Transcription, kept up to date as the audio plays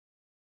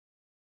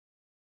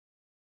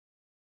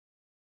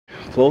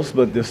close,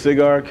 but the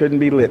cigar couldn't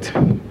be lit,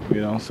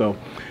 So,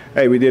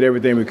 hey, we did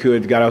everything we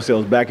could, got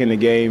ourselves back in the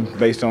game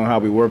based on how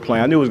we were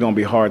playing. I knew it was going to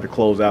be hard to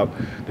close out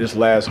this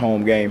last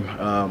home game,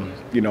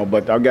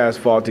 but our guys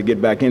fought to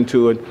get back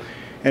into it,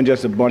 and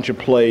just a bunch of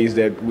plays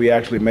that we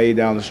actually made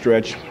down the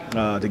stretch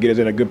to get us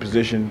in a good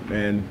position,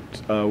 and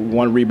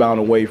one rebound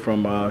away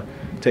from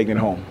taking it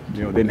home.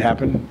 It didn't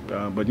happen,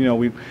 but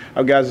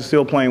our guys are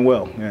still playing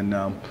well, and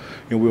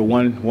we were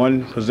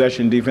one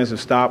possession defensive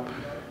stop,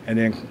 and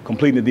then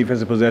completing the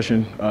defensive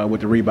possession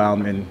with the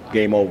rebound and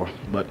game over.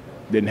 But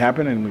didn't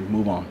happen, and we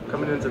move on.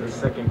 Coming into the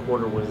second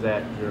quarter, was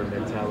that your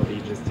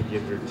mentality just to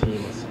give your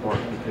team a spark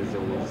because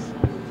there was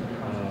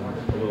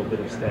a little bit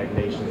of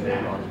stagnation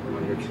there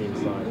on your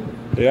team's side?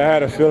 Yeah, I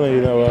had a feeling,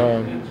 it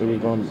was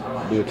going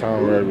to be a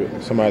time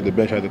where somebody at the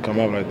bench had to come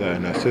up like that,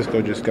 and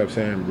Cisco just kept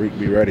saying,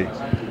 be ready.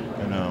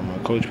 And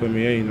when coach put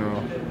me in,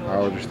 I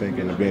was just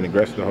thinking of being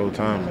aggressive the whole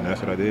time, and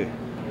that's what I did.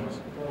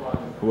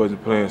 I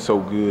wasn't playing so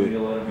good,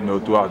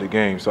 throughout the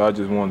game, so I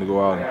just wanted to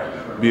go out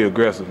and be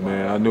aggressive,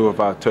 man. I knew if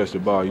I touched the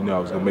ball, I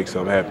was going to make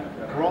something happen.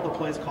 Were all the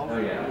plays called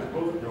for you?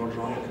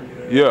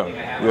 Yeah,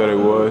 they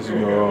was.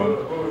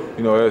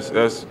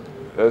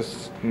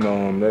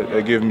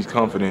 That gives me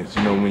confidence.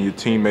 When your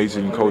teammates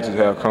and your coaches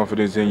have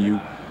confidence in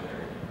you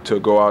to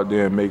go out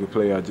there and make a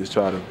play, I just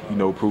try to,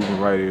 prove them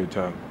right every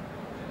time.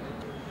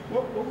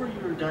 What were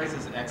your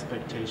guys'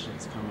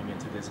 expectations coming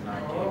into this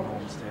 9-game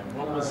homestand?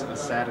 What was a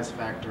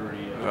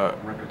satisfactory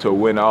record? To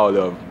win all of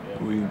them.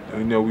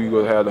 We know we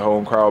going to have the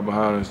home crowd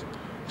behind us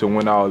to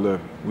win all of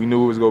them. We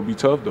knew it was going to be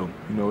tough, though.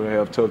 They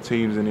have tough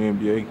teams in the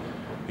NBA.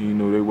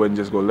 And, they wasn't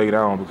just going to lay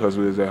down because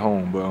we was at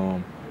home. But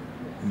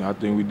I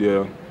think we did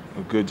a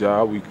good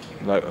job. We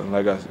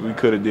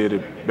could have did a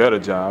better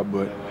job,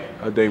 but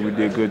I think we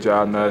did a good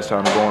job. Now it's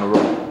time to go on the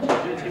road.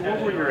 What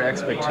were your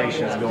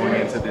expectations going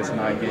into this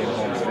 9-game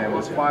homestand?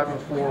 Was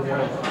 5-4 one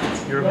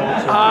of your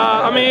hopes?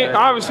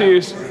 Obviously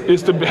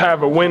it's to have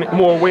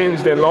more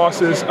wins than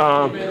losses.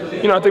 I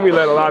think we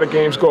let a lot of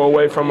games go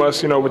away from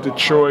us, with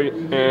Detroit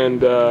and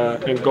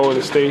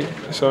Golden State.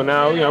 So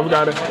now, we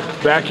got a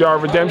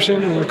backyard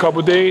redemption in a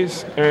couple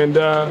days, and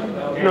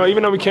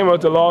even though we came out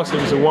with the loss,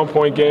 it was a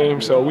 1-point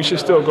game, so we should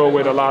still go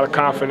with a lot of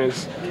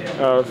confidence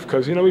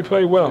because we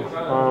played well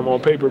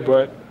on paper,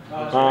 but.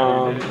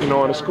 On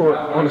the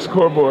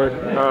scoreboard,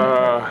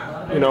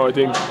 I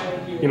think,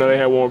 they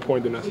had 1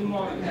 point than us.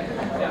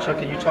 Chuck,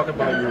 can you talk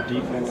about your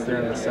defense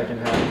there in the second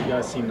half? You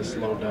guys seem to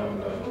slow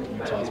down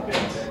Utah's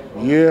pace.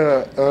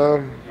 Yeah,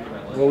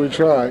 we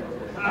tried.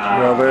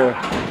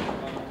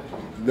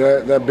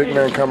 That big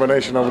man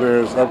combination over there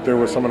is up there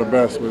with some of the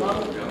best with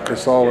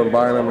Gasol and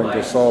Bynum and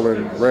Gasol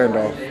and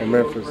Randolph from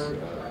Memphis.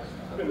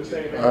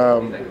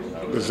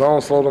 The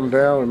zone slowed them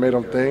down and made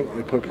them think.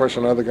 It put pressure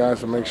on other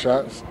guys to make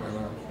shots.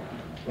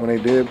 When they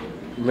did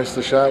miss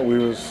the shot, we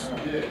was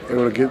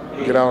able to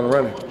get out and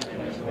running.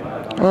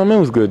 It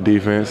was good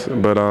defense,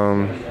 but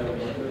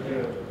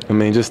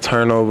just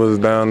turnovers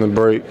down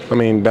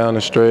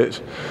the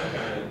stretch.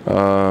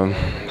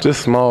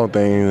 Just small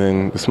things,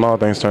 and the small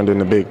things turned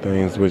into big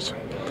things, which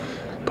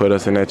put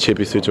us in that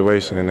chippy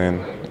situation,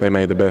 and they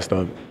made the best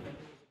of it.